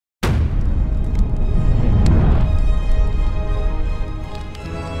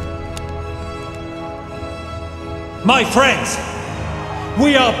My friends,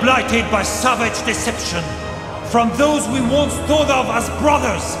 we are blighted by savage deception from those we once thought of as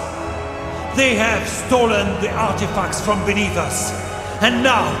brothers. They have stolen the artifacts from beneath us, and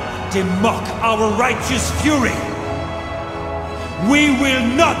now they mock our righteous fury. We will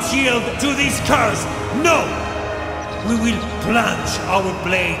not yield to these curs, no! We will plunge our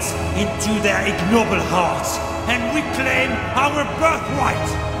blades into their ignoble hearts and reclaim our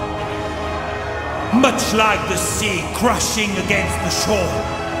birthright. Much like the sea crashing against the shore,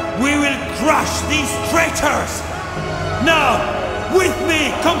 we will crush these traitors! Now, with me,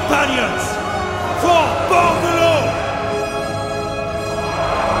 companions, for Bordelot!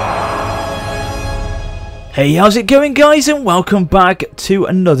 Hey, how's it going, guys, and welcome back to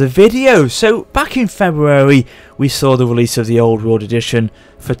another video. So back in February we saw the release of the Old World Edition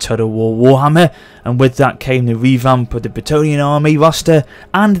for Total War Warhammer, and with that came the revamp of the Bretonnian army roster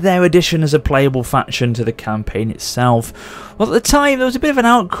and their addition as a playable faction to the campaign itself. Well, at the time there was a bit of an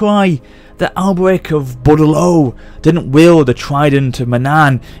outcry that Alberic of Bordelot didn't wield the Trident of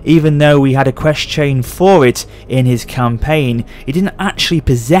Manan, even though he had a quest chain for it in his campaign. He didn't actually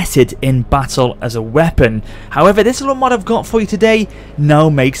possess it in battle as a weapon. However, this little mod I've got for you today now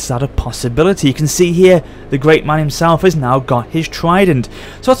makes that a possibility. You can see here the great man himself has now got his Trident.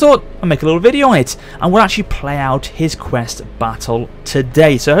 So I thought I'd make a little video on it, and we'll actually play out his quest battle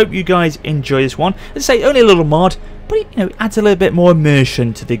today. So I hope you guys enjoy this one. As I say, only a little mod, but it adds a little bit more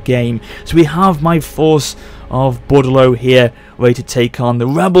immersion to the game. So we have my force of Bordelot here, ready to take on the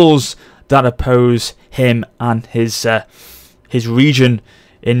rebels that oppose him and his region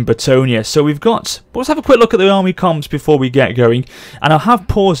in Bretonnia. So we've got, let's have a quick look at the army comps before we get going, and I'll have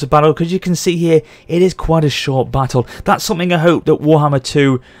paused the battle because you can see here it is quite a short battle. That's something I hope that Warhammer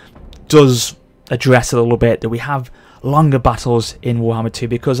 2 does address a little bit, that we have longer battles in Warhammer 2,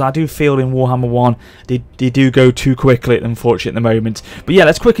 because I do feel in Warhammer 1 they do go too quickly, unfortunately, at the moment. But yeah,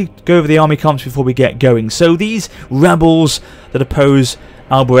 let's quickly go over the army comps before we get going. So these rebels that oppose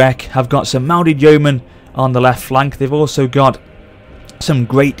Alberic have got some mounted yeomen on the left flank. They've also got some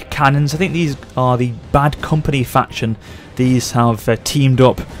great cannons. I think these are the Bad Company faction. These have teamed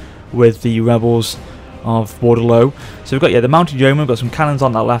up with the rebels of Bordelot. So we've got the mounted yeomen. We've got some cannons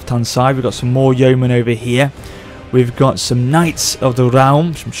on that left hand side. We've got some more yeomen over here. We've got some Knights of the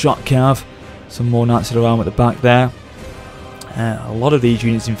Realm, some shot cav, some more Knights of the Realm at the back there. A lot of these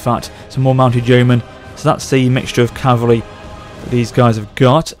units, in fact. Some more mounted yeomen. So that's the mixture of cavalry that these guys have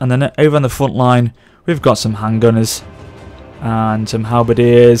got. And then over on the front line, we've got some handgunners and some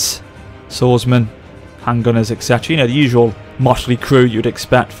halberdiers, swordsmen, handgunners, etc. The usual motley crew you'd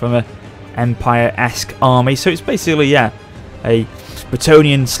expect from an Empire-esque army. So it's basically, a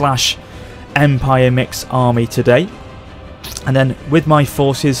Bretonnian / Empire mix army today. And then with my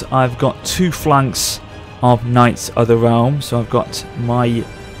forces I've got two flanks of Knights of the Realm. So I've got my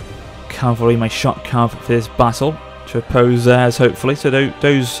cavalry, my shot cav for this battle to oppose theirs, hopefully. So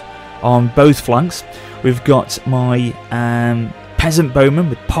those are on both flanks. We've got my peasant bowmen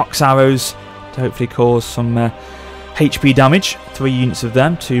with pox arrows to hopefully cause some HP damage. 3 units of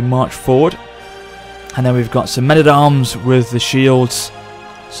them to march forward. And then we've got some men-at-arms with the shields,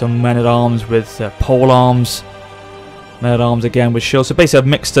 some men-at-arms with pole arms, men-at-arms again with shields. So basically I've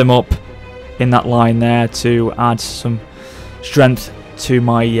mixed them up in that line there to add some strength to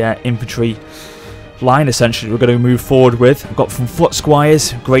my infantry line, essentially, we're going to move forward with. I've got some foot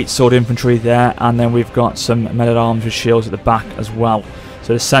squires, great sword infantry there, and then we've got some men-at-arms with shields at the back as well.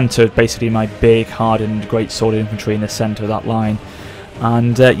 So the centre is basically my big, hardened, great sword infantry in the centre of that line.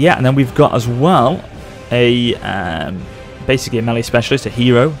 And and then we've got as well a basically a melee specialist, a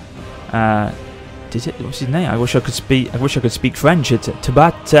hero. What's his name? I wish I could speak French. It's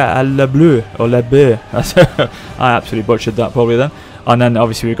Tabat Le Bleu or Le Bleu. I absolutely butchered that probably then. And then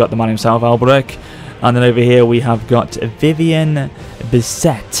obviously we've got the man himself, Alberic. And then over here we have got Vivienne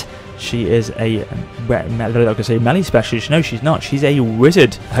Bisset. She is a melee specialist. No, she's not. She's a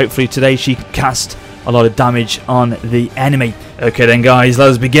wizard. Hopefully today she can cast a lot of damage on the enemy. Okay then, guys, let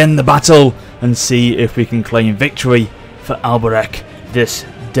us begin the battle and see if we can claim victory for Alberic this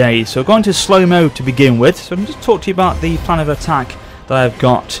day. So going to slow mode to begin with. So I can just talk to you about the plan of attack that I've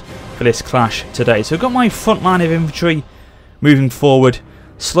got for this clash today. So I've got my front line of infantry moving forward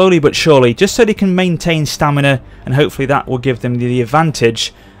slowly but surely, just so they can maintain stamina, and hopefully that will give them the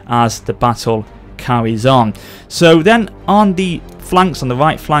advantage as the battle carries on. So then on the flanks, on the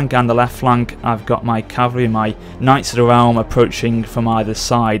right flank and the left flank, I've got my cavalry and my Knights of the Realm approaching from either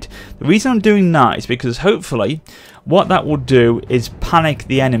side. The reason I'm doing that is because hopefully what that will do is panic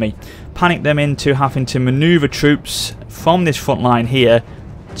the enemy, panic them into having to maneuver troops from this front line here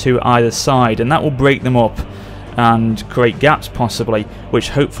to either side, and that will break them up and create gaps possibly, which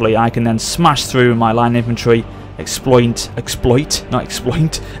hopefully I can then smash through my line infantry, exploit,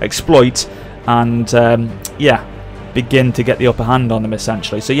 and yeah, begin to get the upper hand on them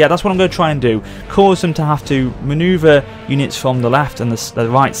essentially. So yeah, that's what I'm going to try and do, cause them to have to maneuver units from the left and the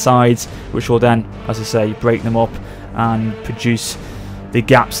right sides, which will then, as I say, break them up and produce the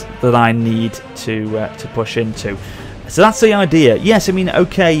gaps that I need to push into. So that's the idea. Yes, I mean,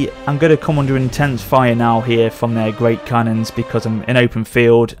 okay, I'm going to come under intense fire now here from their great cannons because I'm in open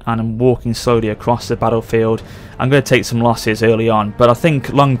field and I'm walking slowly across the battlefield. I'm going to take some losses early on, but I think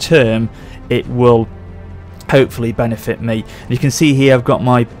long term it will hopefully benefit me. And you can see here I've got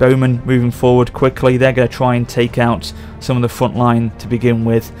my bowmen moving forward quickly. They're going to try and take out some of the front line to begin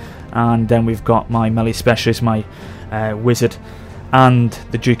with, and then we've got my melee specialist, my wizard, and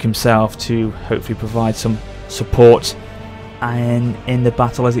the Duke himself to hopefully provide some support and in the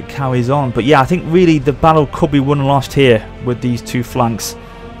battle as it carries on. But yeah, I think really the battle could be won and lost here with these two flanks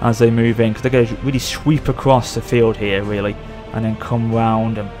as they move in, because they're going to really sweep across the field here really, and then come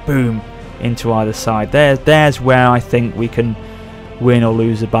round and boom into either side. There's where I think we can win or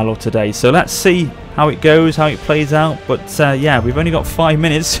lose the battle today. So let's see how it goes, how it plays out. But yeah, we've only got 5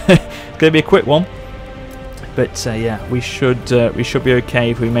 minutes. It's going to be a quick one. But yeah, we should be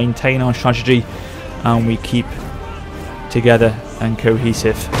okay if we maintain our strategy and we keep together and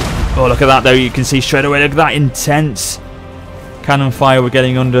cohesive. Oh, look at that though, you can see straight away, look at that intense cannon fire we're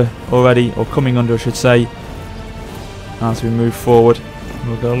getting under already, or coming under I should say, as we move forward.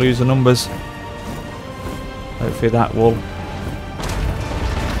 We're going to lose the numbers. Hopefully that will...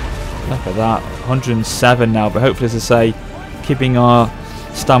 Look at that, 107 now, but hopefully, as I say, keeping our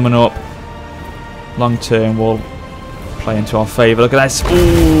stamina up long term will play into our favour. Look at this.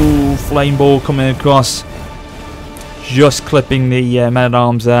 Ooh, flame ball coming across, just clipping the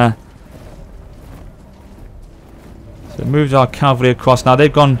men-at-arms there. So moved our cavalry across. Now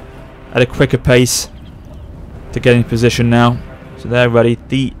they've gone at a quicker pace to get in position now, so they're ready.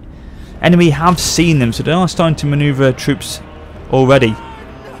 The enemy have seen them, so they are starting to manoeuvre troops already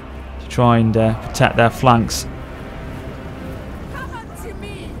to try and protect their flanks.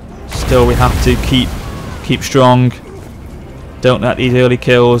 Still, we have to keep strong. Don't let these early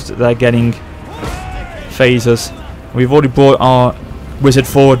kills that they're getting phase us. We've already brought our wizard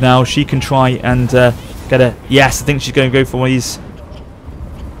forward now. She can try and get a... Yes, I think she's going to go for one of these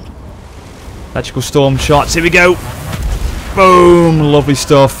electrical storm shots. Here we go. Boom. Lovely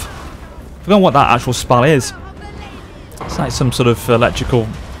stuff. I forgot what that actual spell is. It's like some sort of electrical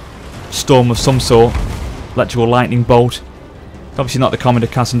storm of some sort. Electrical lightning bolt. Obviously not the Commodore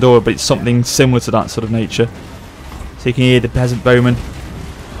Cassandra, but it's something similar to that sort of nature. So you can hear the peasant bowmen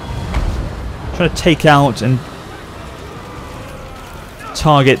trying to take out and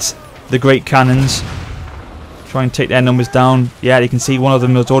target the great cannons. Try and take their numbers down. Yeah, you can see one of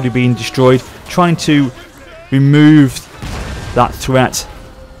them has already been destroyed. Trying to remove that threat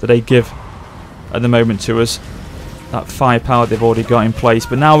that they give at the moment to us. That firepower they've already got in place.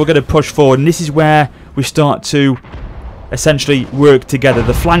 But now we're going to push forward, and this is where we start to essentially work together.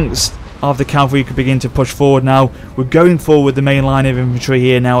 The flanks of the cavalry could begin to push forward now. We're going forward with the main line of infantry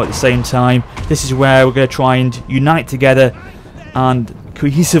here now at the same time. This is where we're going to try and unite together and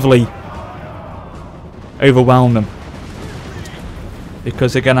cohesively overwhelm them,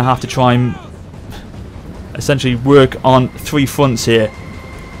 because they're going to have to try and essentially work on 3 fronts here.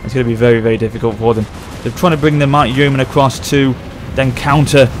 It's going to be very, very difficult for them. They're trying to bring the mighty yeomen across to then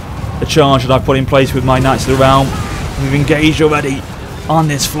counter the charge that I put in place with my Knights of the Realm. We've engaged already on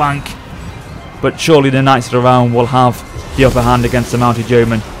this flank, but surely the Knights of the Realm will have the upper hand against the mounted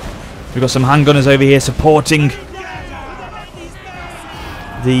yeomen. We've got some handgunners over here supporting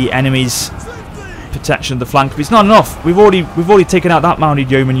the enemy's protection of the flank, but it's not enough. We've already taken out that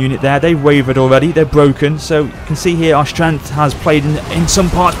mounted yeoman unit there. They've wavered already. They're broken. So you can see here our strength has played in some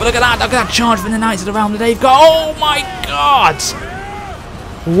parts. But look at that! Look at that charge from the Knights of the Realm that they've got. Oh my God!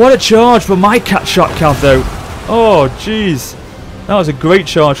 What a charge from my shot cav though. Oh jeez, that was a great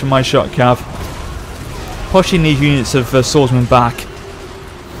charge from my shot cav, pushing these units of swordsmen back.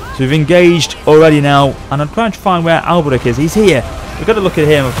 So we've engaged already now, and I'm trying to find where Alberic is. He's here. We've got to look at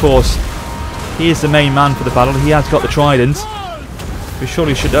him, of course. He is the main man for the battle. He has got the Trident. We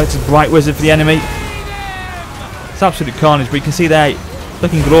surely should... It's a bright wizard for the enemy. It's absolute carnage, but you can see there,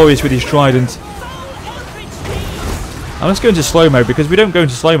 looking glorious with his Trident. Now let's go into slow-mo, because if we don't go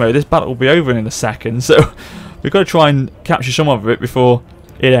into slow-mo, this battle will be over in a second. So we've got to try and capture some of it before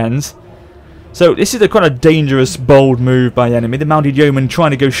it ends. So this is a quite a dangerous, bold move by the enemy. The mounted yeomen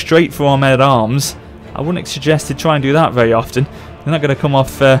trying to go straight for our men-at-arms. I wouldn't suggest to try and do that very often. They're not going to come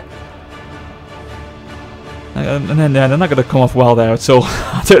off And then they're not going to come off well there at all.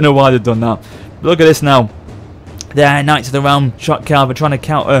 I don't know why they've done that. But look at this now. There, Knights of the Realm, Shot Cavalry trying to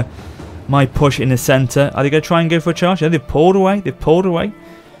counter my push in the centre. Are they going to try and go for a charge? Yeah, they've pulled away. They've pulled away.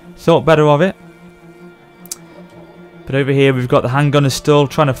 Thought better of it. But over here we've got the handgunners still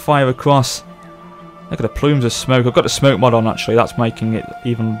trying to fire across. Look at the plumes of smoke. I've got the smoke mod on actually. That's making it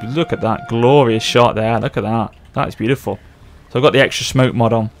even... Look at that glorious shot there. Look at that. That is beautiful. So I've got the extra smoke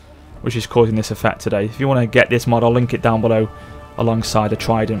mod on, which is causing this effect today. If you want to get this mod, I'll link it down below alongside the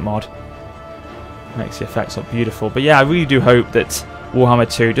Trident mod. Makes the effects look beautiful. But yeah, I really do hope that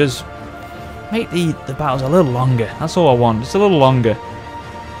Warhammer 2 does make the battles a little longer. That's all I want. Just a little longer.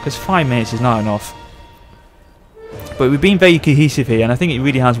 Because 5 minutes is not enough. But we've been very cohesive here, and I think it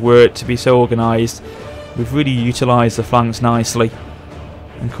really has worked to be so organised. We've really utilised the flanks nicely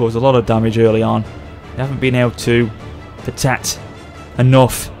and caused a lot of damage early on. We haven't been able to protect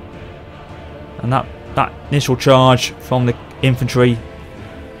enough. And that initial charge from the infantry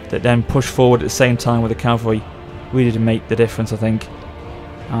that then pushed forward at the same time with the cavalry really did make the difference, I think.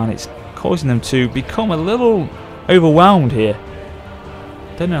 And it's causing them to become a little overwhelmed here.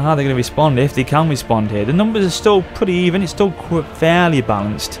 Don't know how they're going to respond, if they can respond here. The numbers are still pretty even. It's still fairly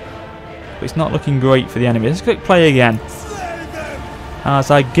balanced. But it's not looking great for the enemy. Let's click play again.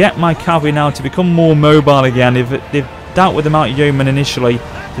 As I get my cavalry now to become more mobile again. They've dealt with the mounted yeomen initially.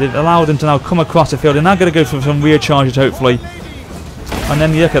 They've allowed them to now come across the field. They're now going to go for some rear charges, hopefully. And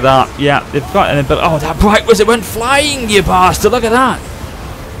then you look at that. Yeah, they've got an ability. Oh, that bright was it went flying, you bastard. Look at that.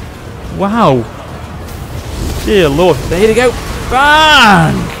 Wow. Dear Lord. There you go.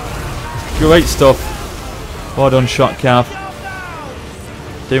 Bang! Great stuff. Well done, Shot Cav.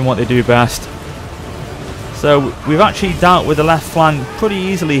 Doing what they do best. So we've actually dealt with the left flank pretty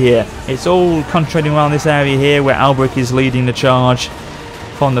easily here. It's all concentrating around this area here where Alberic is leading the charge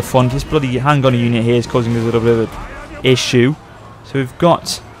from the front. This bloody handgun unit here is causing us a little bit of an issue. So we've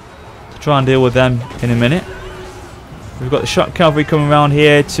got to try and deal with them in a minute. We've got the Shot Cavalry coming around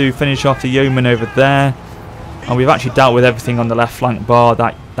here to finish off the yeomen over there. And we've actually dealt with everything on the left flank bar,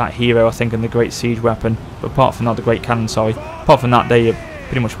 that hero I think and the great siege weapon. But apart from that, the great cannon, sorry. Apart from that, they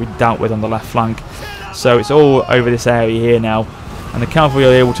pretty much we dealt with on the left flank. So it's all over this area here now. And the cavalry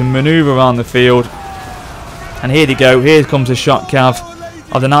are able to manoeuvre around the field. And here they go, here comes the Shot Cav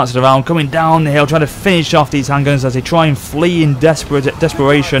of the Knights of the Realm coming down the hill, trying to finish off these handgunners as they try and flee in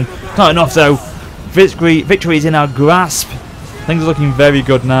desperation. Not enough though. Victory is in our grasp. Things are looking very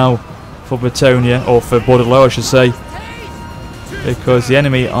good now for Bretonia, or for Bordello I should say, because the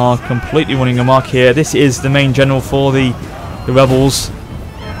enemy are completely running amok here. This is the main general for the rebels,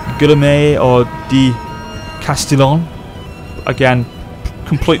 Guillaume or de Castillon. Again,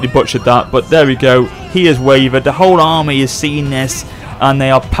 completely butchered that, but there we go. He has wavered. The whole army is seeing this and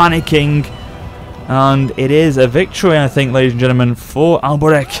they are panicking, and it is a victory, I think, ladies and gentlemen, for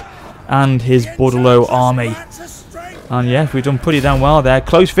Alberic and his Bordello army. And yes, we've done pretty damn well there.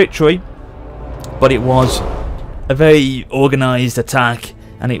 Close victory, but it was a very organised attack,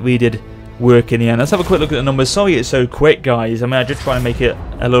 and it really did work in the end. Let's have a quick look at the numbers. Sorry it's so quick, guys. I mean, I just try to make it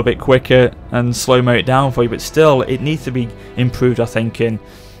a little bit quicker and slow-mo it down for you, but still, it needs to be improved, I think, in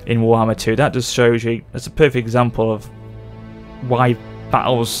Warhammer 2. That just shows you, that's a perfect example of why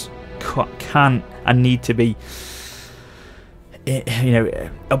battles can and need to be, you know,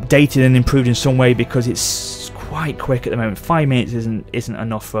 updated and improved in some way, because it's quite quick at the moment. 5 minutes isn't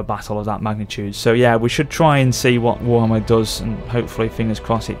enough for a battle of that magnitude. So yeah, we should try and see what Warhammer does, and hopefully, fingers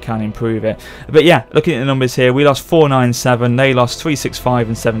crossed, it can improve it. But yeah, looking at the numbers here, we lost 497, they lost 365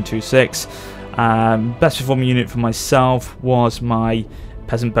 and 726. Best performing unit for myself was my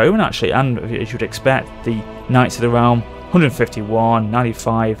Peasant Bowman, actually, and as you'd expect, the Knights of the Realm. 151,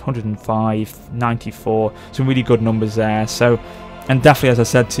 95, 105, 94, some really good numbers there. So, and definitely, as I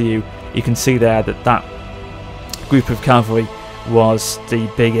said to you, you can see there that group of cavalry was the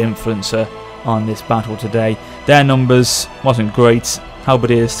big influencer on this battle today. Their numbers wasn't great.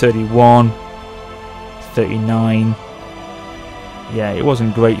 Halberdiers 31, 39. Yeah, it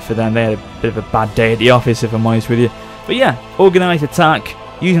wasn't great for them. They had a bit of a bad day at the office, if I'm honest with you. But yeah, organised attack,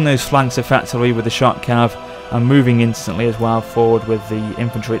 using those flanks effectively with the Shot Cav, and moving instantly as well forward with the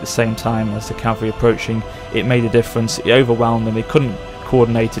infantry at the same time as the cavalry approaching. It made a difference. It overwhelmed them. They couldn't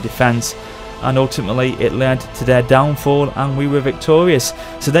coordinate a defence, and ultimately it led to their downfall, and we were victorious.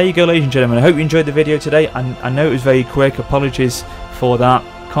 So there you go, ladies and gentlemen. I hope you enjoyed the video today. I know it was very quick. Apologies for that.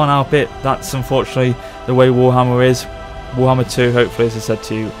 Can't help it. That's unfortunately the way Warhammer is. Warhammer 2, hopefully, as I said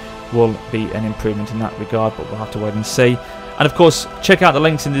to you, will be an improvement in that regard, but we'll have to wait and see. And of course, check out the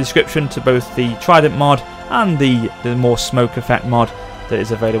links in the description to both the Trident mod and the more smoke effect mod that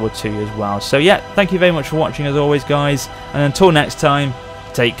is available to you as well. So yeah, thank you very much for watching as always, guys, and until next time,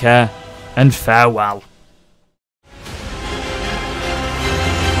 take care and farewell.